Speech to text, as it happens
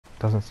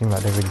Doesn't seem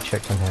like they really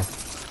checked in here.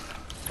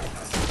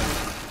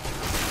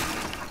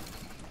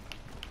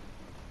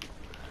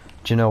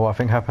 Do you know what I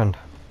think happened?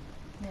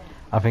 Yeah.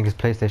 I think his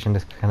PlayStation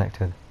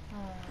disconnected.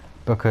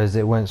 Because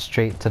it went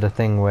straight to the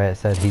thing where it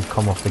said he'd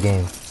come off the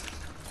game.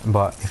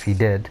 But if he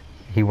did,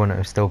 he wouldn't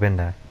have still been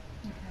there.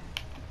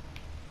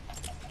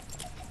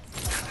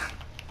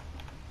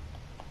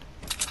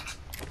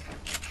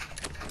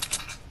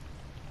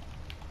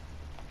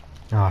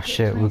 Oh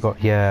shit, we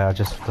got, yeah,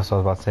 that's what I was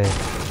about to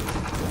say.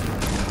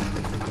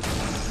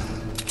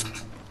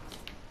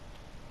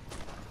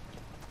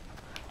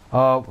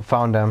 Oh,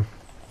 found them.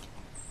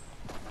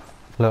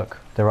 Look,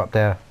 they're up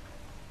there.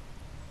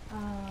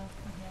 Okay.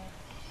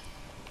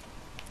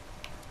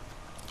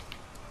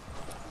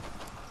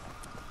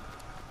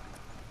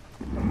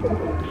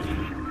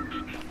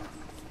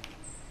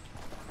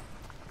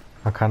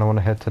 I kinda wanna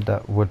head to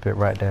that wood bit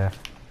right there.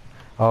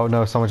 Oh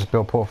no, someone just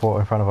built a port fort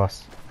in front of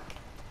us.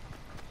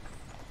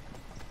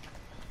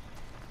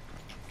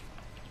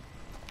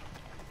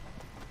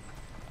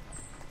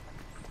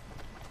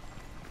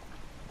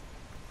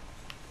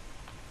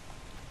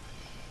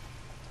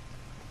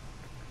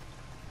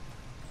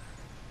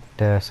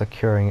 They're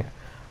securing it.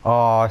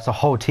 Oh, it's a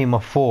whole team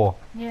of 4.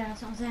 Yeah,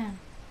 that's what I'm saying.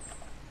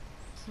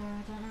 So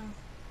I don't know.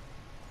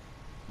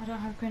 I don't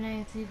have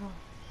grenades either.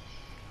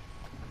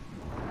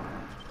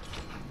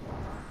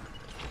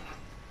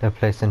 They're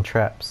placing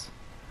traps.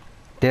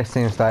 This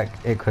seems like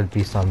it could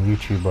be some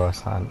YouTuber or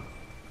something.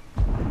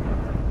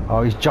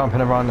 Oh, he's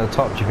jumping around the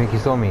top. Do you think he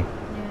saw me? Yeah.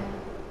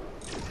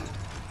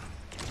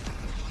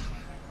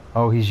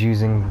 Oh, he's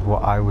using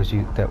what I was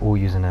using. They're all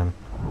using him.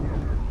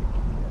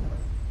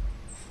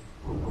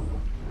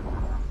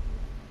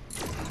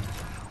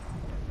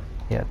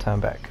 Yeah, turn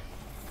back.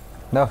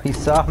 No, he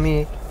saw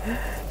me.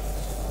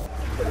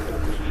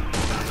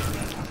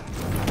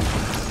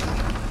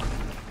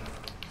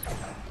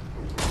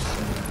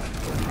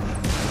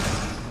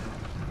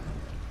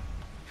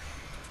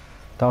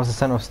 That was the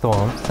center of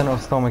storm. Center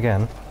of storm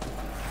again. I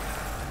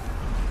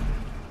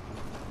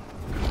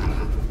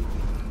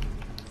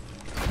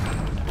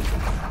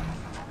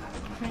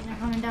think they're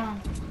coming down.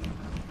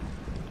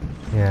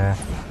 Yeah.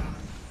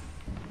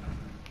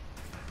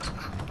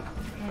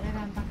 Yeah, they're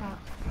going back up.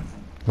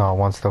 No,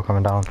 one's still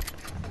coming down.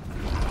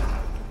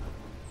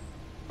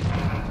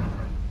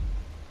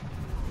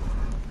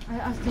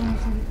 I still need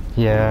to...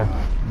 Yeah,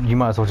 you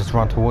might as well just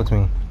run towards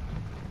me.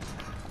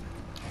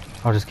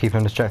 I'll just keep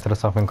him distracted or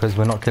something because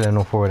we're not killing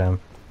all 4 of them.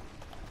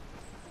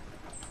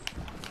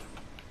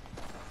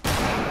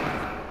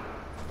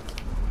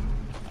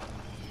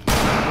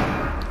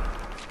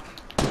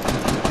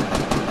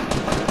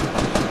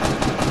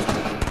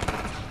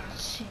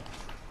 Shit.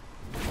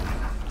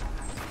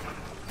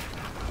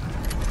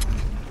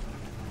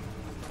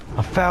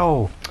 I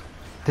fell!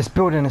 This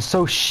building is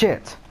so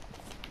shit!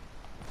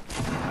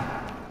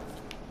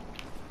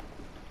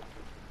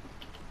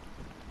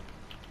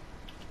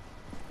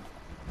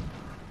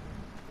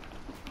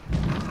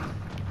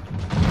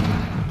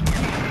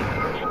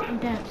 I'm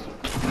dead.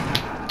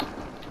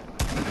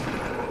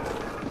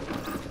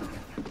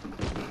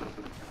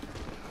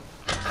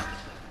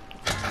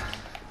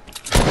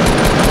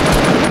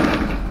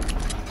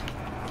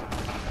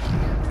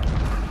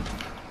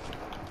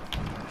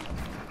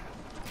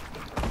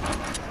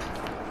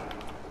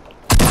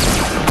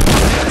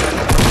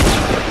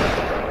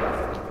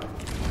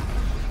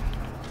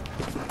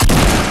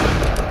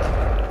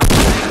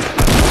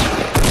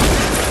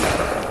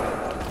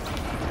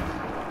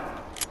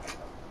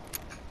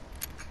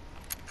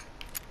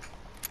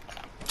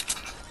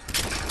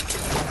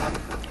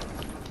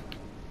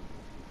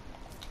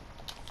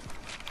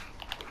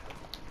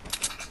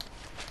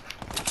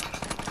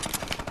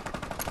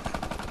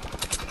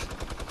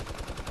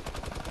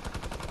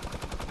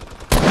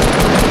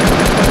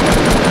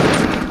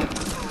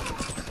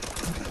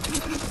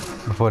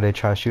 Before they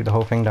try to shoot the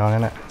whole thing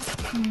down, innit?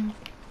 Mm.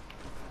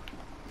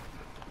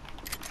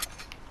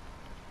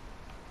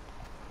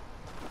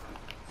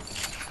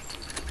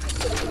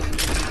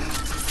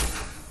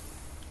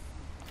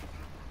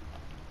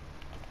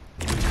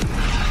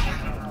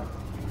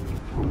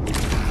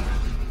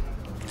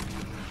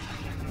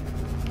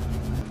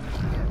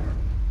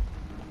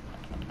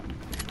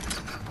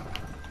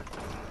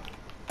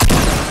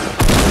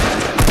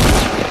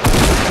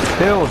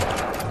 Build!